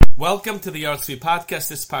Welcome to the Yard podcast.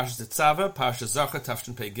 This is Parsha Tetzaveh, Parsha Zachar,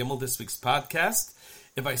 Tafshin Pei Gimel, this week's podcast.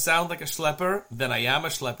 If I sound like a Schlepper, then I am a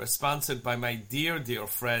Schlepper, sponsored by my dear, dear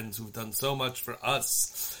friends who've done so much for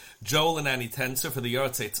us. Joel and Annie Tenser for the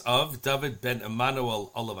Yard of David ben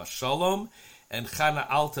Emmanuel Olav Shalom, and Chana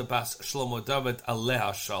Alta Bas Shlomo David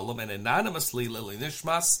Aleha Shalom, and anonymously Lily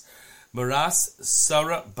Nishmas, Maras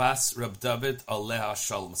Sarah Bas Rab David Aleha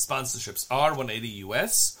Shalom. Sponsorships are $180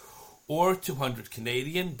 US or $200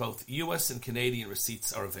 Canadian. Both US and Canadian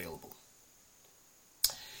receipts are available.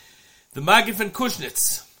 The Maggid von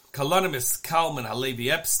Kuznets, Kalonimus Kalman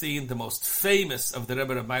Halevi Epstein, the most famous of the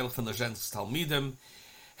Rebbe of Meilach von Lezhensk's Talmidim,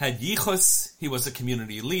 had yichus. He was a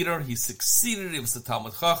community leader. He succeeded. He was the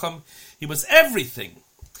Talmud Chacham. He was everything.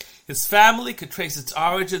 His family could trace its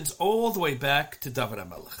origins all the way back to David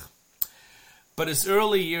HaMelech. But his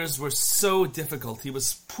early years were so difficult. He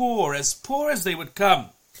was poor as they would come.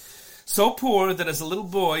 So poor that as a little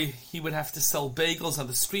boy, he would have to sell bagels on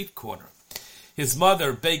the street corner. His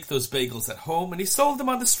mother baked those bagels at home, and he sold them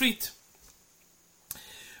on the street.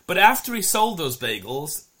 But after he sold those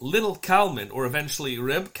bagels, little Kalman, or eventually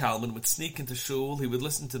Reb Kalman, would sneak into shul. He would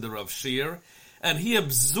listen to the Rav Shir, and he had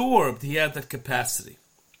that capacity.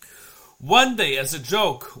 One day, as a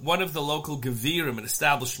joke, one of the local Gevirim, an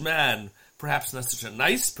established man, perhaps not such a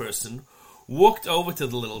nice person, walked over to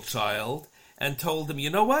the little child and told him, "You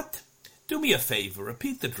know what? Do me a favor,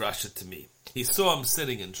 repeat the drasha to me." He saw him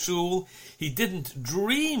sitting in shul. He didn't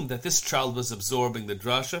dream that this child was absorbing the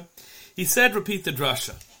drasha. He said, "Repeat the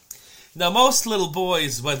drasha." Now, most little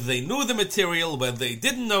boys, whether they knew the material, whether they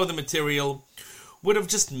didn't know the material, would have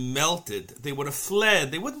just melted. They would have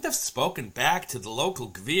fled. They wouldn't have spoken back to the local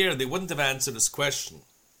gvir. They wouldn't have answered his question.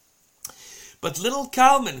 But little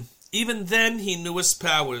Kalman, even then, he knew his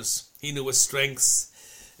powers. He knew his strengths.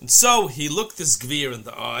 And so he looked this gvir in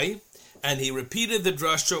the eye, and he repeated the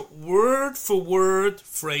drasha word for word,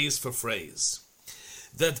 phrase for phrase.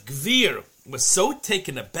 That gvir was so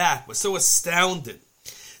taken aback, was so astounded,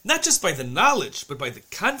 not just by the knowledge, but by the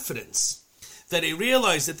confidence, that he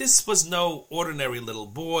realized that this was no ordinary little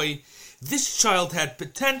boy. This child had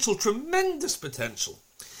potential, tremendous potential.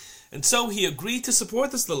 And so he agreed to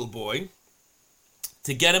support this little boy,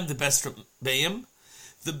 to get him the best from Bayim,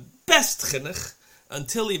 the best chinuch,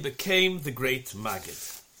 until he became the great Maggid.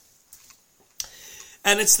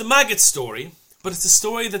 And it's the Maggid story, but it's a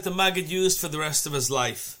story that the Maggid used for the rest of his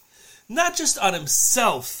life. Not just on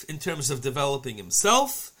himself, in terms of developing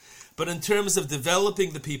himself, but in terms of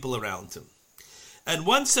developing the people around him. And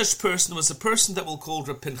one such person was a person that we'll call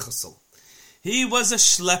Reb Pinchasel. He was a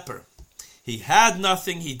Schlepper. He had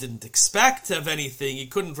nothing, he didn't expect to have anything, he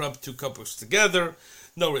couldn't rub two couples together,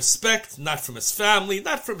 no respect, not from his family,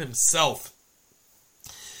 not from himself.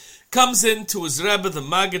 Comes into his Rebbe, the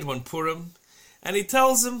Maggid, one Purim, and he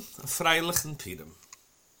tells him, a Freilich and Purim.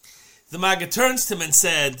 The Maggid turns to him and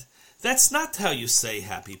said, "That's not how you say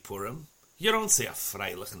Happy Purim. You don't say a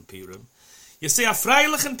Freilich and Purim. You say a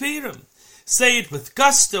Freilich and Purim. Say it with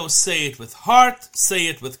gusto, say it with heart, say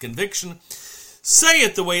it with conviction. Say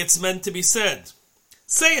it the way it's meant to be said.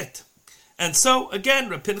 Say it." And so, again,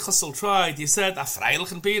 Reb Pinchasel tried. He said, a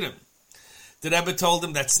Freilich and Purim. The Rebbe told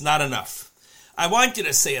him, that's not enough. I want you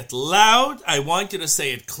to say it loud. I want you to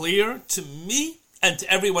say it clear to me and to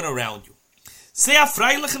everyone around you. Say a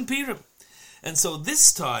Freilich and Purim. And so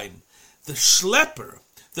this time, the Schlepper,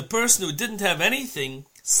 the person who didn't have anything,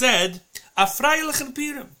 said a Freilich and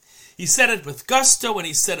Purim. He said it with gusto, and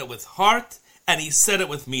he said it with heart, and he said it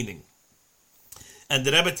with meaning. And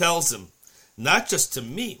the Rebbe tells him, not just to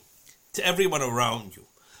me, to everyone around you.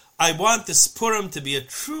 I want this Purim to be a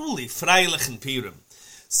truly Freilich and Purim.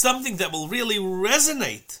 Something that will really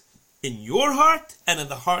resonate in your heart and in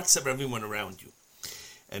the hearts of everyone around you.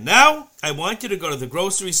 And now, I want you to go to the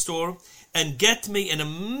grocery store and get me an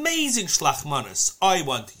amazing shlachmanis. I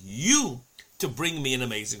want you to bring me an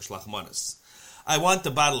amazing shlachmanis. I want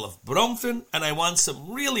a bottle of bromfin, and I want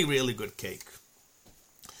some really, really good cake.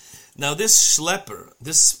 Now this Schlepper,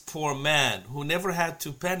 this poor man who never had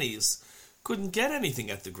 2 pennies, couldn't get anything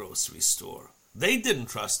at the grocery store. They didn't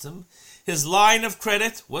trust him. His line of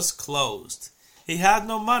credit was closed. He had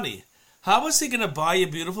no money. How was he going to buy a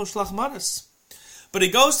beautiful shlachmanis? But he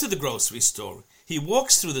goes to the grocery store. He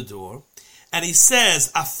walks through the door, and he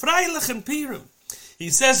says, a Freilich and Purim. He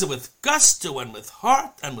says it with gusto and with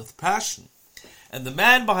heart and with passion. And the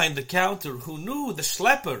man behind the counter who knew the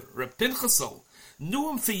Schlepper, Reb Pinchasel,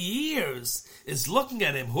 knew him for years, is looking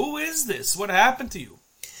at him. Who is this? What happened to you?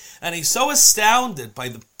 And he's so astounded by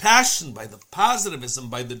the passion, by the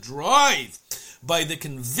positivism, by the drive, by the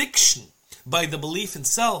conviction, by the belief in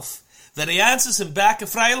self, that he answers him back, a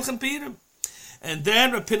Freilich and Purim. And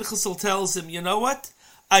then Reb Pinchasel tells him, you know what?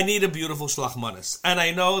 I need a beautiful shlachmanis. And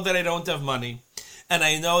I know that I don't have money. And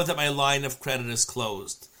I know that my line of credit is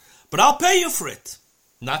closed. But I'll pay you for it.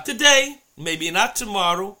 Not today, maybe not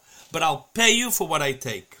tomorrow, but I'll pay you for what I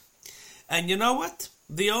take. And you know what?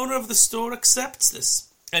 The owner of the store accepts this.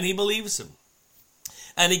 And he believes him.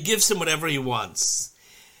 And he gives him whatever he wants.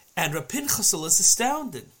 And Reb Pinchasel is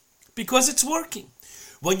astounded. Because it's working.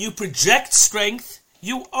 When you project strength,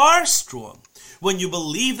 you are strong. When you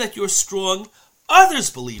believe that you're strong, others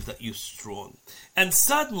believe that you're strong. And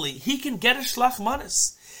suddenly, he can get a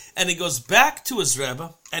shlachmanis. And he goes back to his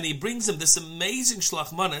Rebbe, and he brings him this amazing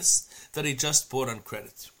shlachmanis that he just bought on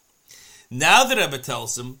credit. Now the Rebbe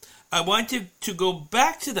tells him, I want you to go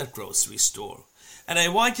back to that grocery store. And I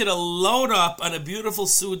want you to load up on a beautiful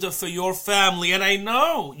Suda for your family. And I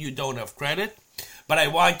know you don't have credit, but I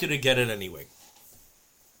want you to get it anyway.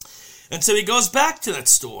 And so he goes back to that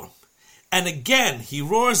store. And again, he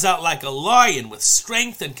roars out like a lion with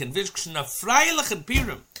strength and conviction of Freilich and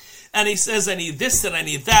Purim. And he says, I need this, and I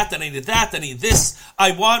need that, and I need that, and I need this.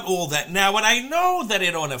 I want all that now, and I know that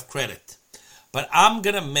I don't have credit. But I'm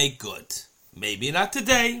going to make good. Maybe not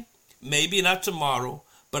today, maybe not tomorrow,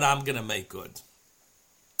 but I'm going to make good.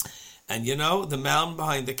 And you know, the man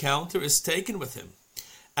behind the counter is taken with him.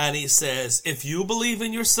 And he says, if you believe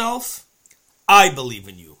in yourself, I believe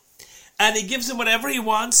in you. And he gives him whatever he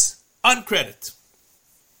wants on credit.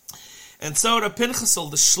 And so Reb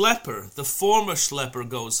Pinchasel, the Schlepper, the former Schlepper,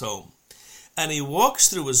 goes home. And he walks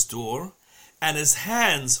through his door, and his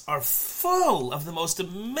hands are full of the most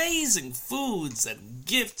amazing foods and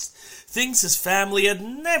gifts, things his family had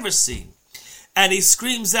never seen. And he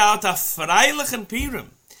screams out, Freilich and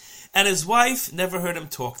Purim. And his wife never heard him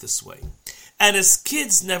talk this way. And his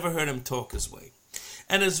kids never heard him talk this way.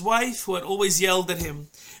 And his wife, who had always yelled at him,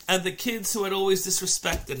 and the kids who had always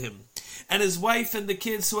disrespected him, and his wife and the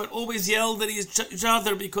kids who had always yelled at each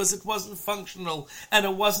other because it wasn't functional and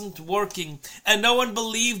it wasn't working, and no one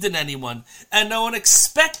believed in anyone, and no one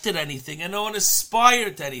expected anything, and no one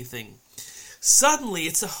aspired to anything. Suddenly,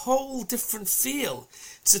 it's a whole different feel.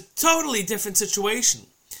 It's a totally different situation.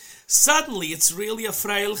 Suddenly, it's really a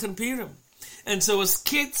Freilich and Purim. And so his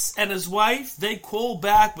kids and his wife, they call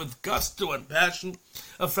back with gusto and passion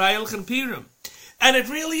a Freilich and Purim. And it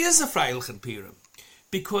really is a Freilich and Purim.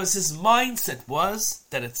 Because his mindset was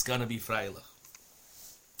that it's going to be Freilich.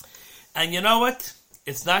 And you know what?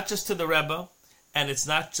 It's not just to the Rebbe, and it's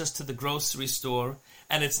not just to the grocery store,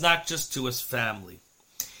 and it's not just to his family.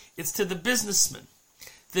 It's to the businessman.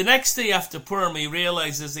 The next day after Purim, he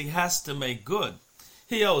realizes he has to make good.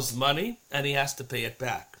 He owes money, and he has to pay it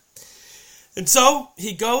back. And so,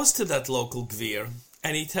 he goes to that local gvir,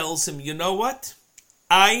 and he tells him, you know what?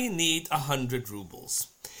 I need 100 rubles.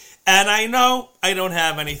 And I know I don't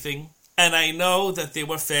have anything, and I know that they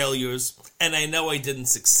were failures, and I know I didn't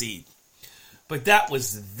succeed. But that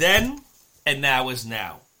was then, and now is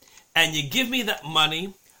now. And you give me that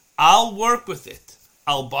money, I'll work with it.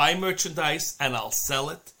 I'll buy merchandise, and I'll sell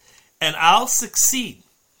it, and I'll succeed.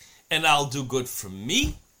 And I'll do good for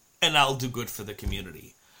me, and I'll do good for the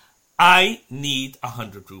community. I need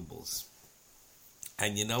 100 rubles.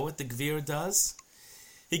 And you know what the gvir does?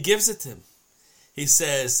 He gives it to him. He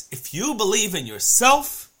says, if you believe in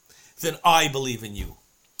yourself, then I believe in you.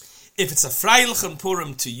 If it's a Freilich and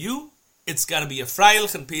Purim to you, it's got to be a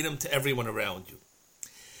Freilich and Purim to everyone around you.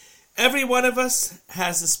 Every one of us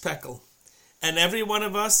has his pekel, and every one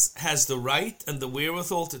of us has the right and the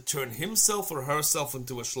wherewithal to turn himself or herself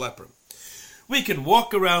into a Schlepper. We can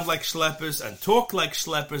walk around like Schleppers and talk like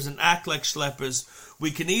Schleppers and act like Schleppers.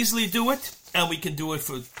 We can easily do it, and we can do it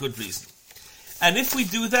for good reason. And if we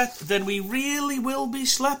do that, then we really will be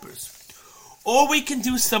Schleppers. Or we can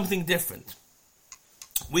do something different.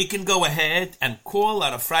 We can go ahead and call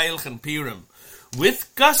out a Freilich and Purim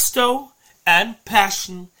with gusto and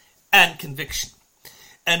passion and conviction.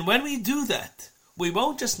 And when we do that, we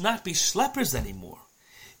won't just not be Schleppers anymore.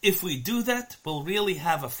 If we do that, we'll really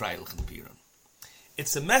have a Freilich and Purim.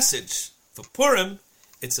 It's a message for Purim.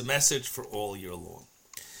 It's a message for all year long.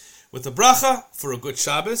 With a bracha for a good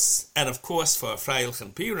Shabbos, and of course for a Freilich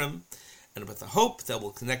and Purim, and with the hope that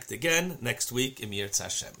we'll connect again next week in Yirtzeh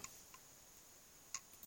Hashem.